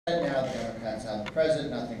Now the Democrats have the president,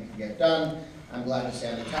 nothing can get done. I'm glad to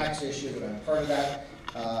say on the tax issue that I'm part of that,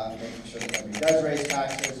 making sure that everybody does raise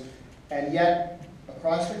taxes. And yet,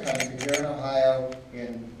 across the country, here in Ohio,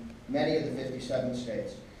 in many of the 57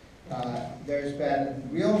 states, there's been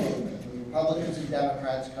real movement with Republicans and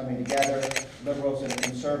Democrats coming together, liberals and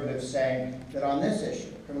conservatives saying that on this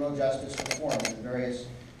issue, criminal justice reform and various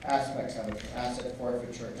aspects of it, asset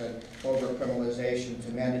forfeiture to over-criminalization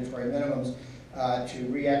to mandatory minimums, to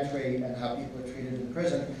reentry and how people are treated in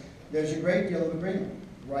prison, there's a great deal of agreement,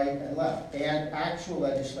 right and left, and actual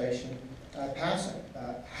legislation passing.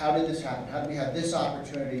 How did this happen? How did we have this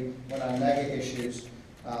opportunity when on mega issues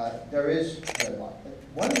there is a lot?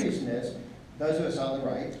 One reason is those of us on the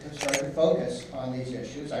right have started to focus on these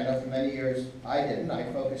issues. I know for many years I didn't. I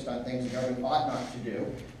focused on things the government ought not to do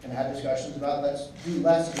and had discussions about let's do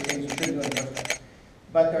less of the things we should do in the first place.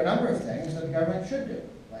 But there are a number of things that the government should do,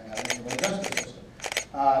 like having a criminal justice system.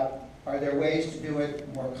 Are there ways to do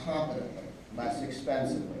it more competently, less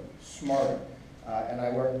expensively, smarter? And I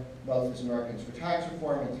work both as Americans for Tax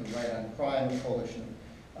Reform and through Right on Crime, a coalition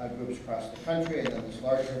of groups across the country, and then this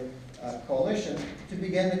larger coalition to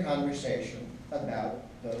begin the conversation about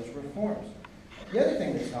those reforms. The other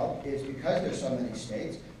thing that's helped is because there's so many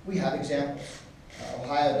states, we have examples.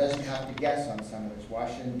 Ohio doesn't have to guess on some of this.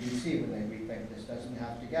 Washington, D.C., when they rethink this, doesn't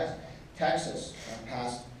have to guess. Texas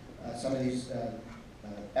passed some of these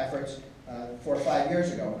efforts 4 or 5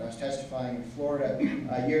 years ago when I was testifying in Florida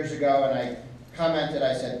years ago, and I commented,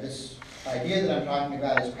 I said, this idea that I'm talking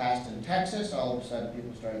about is passed in Texas. All of a sudden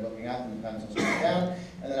people started looking up and the pencils went down,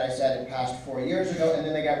 and then I said it passed 4 years ago, and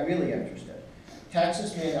then they got really interested.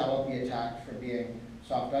 Texas means I won't be attacked for being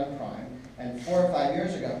soft on crime, and 4 or 5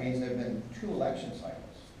 years ago means there have been 2 election cycles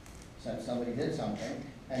since somebody did something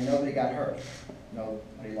and nobody got hurt.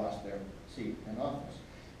 Nobody lost their seat in office.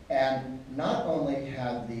 And not only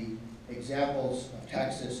have the examples of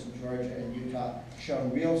Texas and Georgia and Utah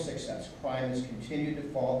shown real success, crime has continued to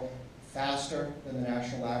fall faster than the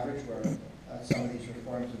national average where some of these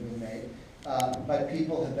reforms have been made, but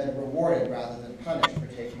people have been rewarded rather than punished for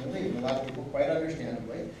taking a lead. And a lot of people, quite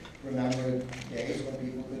understandably, remember days when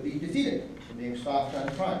people could be defeated for being soft on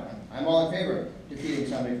crime. I'm all in favor of defeating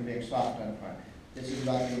somebody for being soft on crime. This is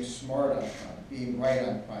about being smart on crime, being right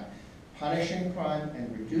on crime, punishing crime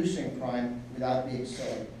and reducing crime without being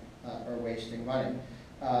silly or wasting money.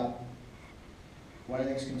 One of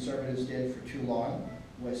the things conservatives did for too long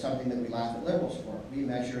was something that we laugh at liberals for. We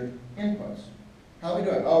measured inputs. How are we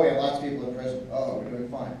doing? Oh, we have lots of people in prison. Oh, we're doing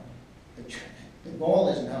fine. The goal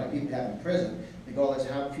isn't how many people you have in prison. The goal is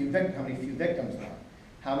how many few victims there are.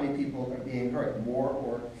 How many people are being hurt, more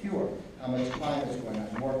or fewer? How much crime is going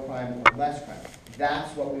on, more crime or less crime?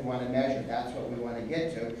 That's what we want to measure. That's what we want to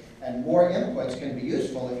get to. And more inputs can be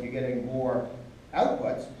useful if you're getting more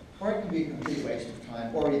outputs, or it can be a complete waste of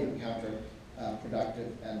time, or even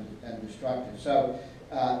counterproductive and destructive. So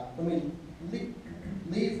let me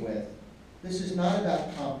leave with, this is not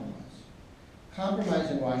about compromise.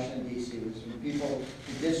 Compromise in Washington, D.C. was when people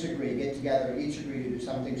who disagree get together, each agree to do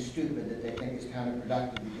something stupid that they think is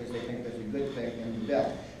counterproductive because they think there's a good thing in the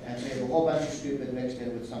bill. And so you have a whole bunch of stupid mixed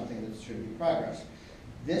in with something that should be progress.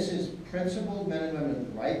 This is principled men and women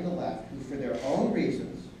of the right and the left who, for their own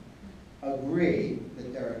reasons, agree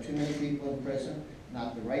that there are too many people in prison,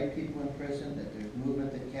 not the right people in prison, that there's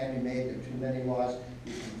movement that can be made, there are too many laws,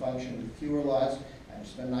 you can function with fewer laws. I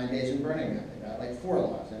spent 9 days in Birmingham. They got like 4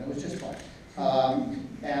 laws, and it was just fine.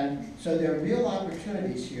 And so there are real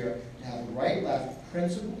opportunities here to have a right-left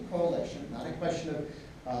principled coalition, not a question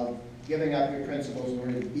of giving up your principles in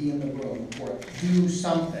order to be in the room or do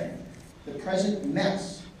something. The present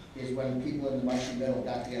mess is when people in the mushy middle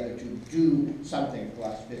got together to do something for the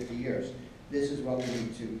last 50 years. This is what we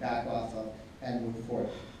need to back off of and move forward.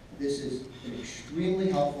 This is an extremely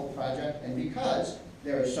helpful project, and because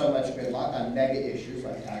there is so much gridlock on mega issues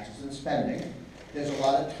like taxes and spending, there's a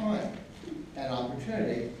lot of time and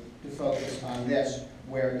opportunity to focus on this,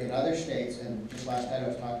 where in other states, and just last night I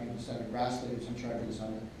was talking to Senator Grassley, who's in charge of this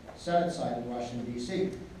on the Senate side in Washington,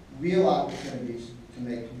 D.C., real opportunities to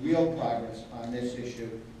make real progress on this issue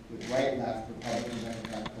with right, left, Republican,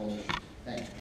 Democratic coalitions. Thank you.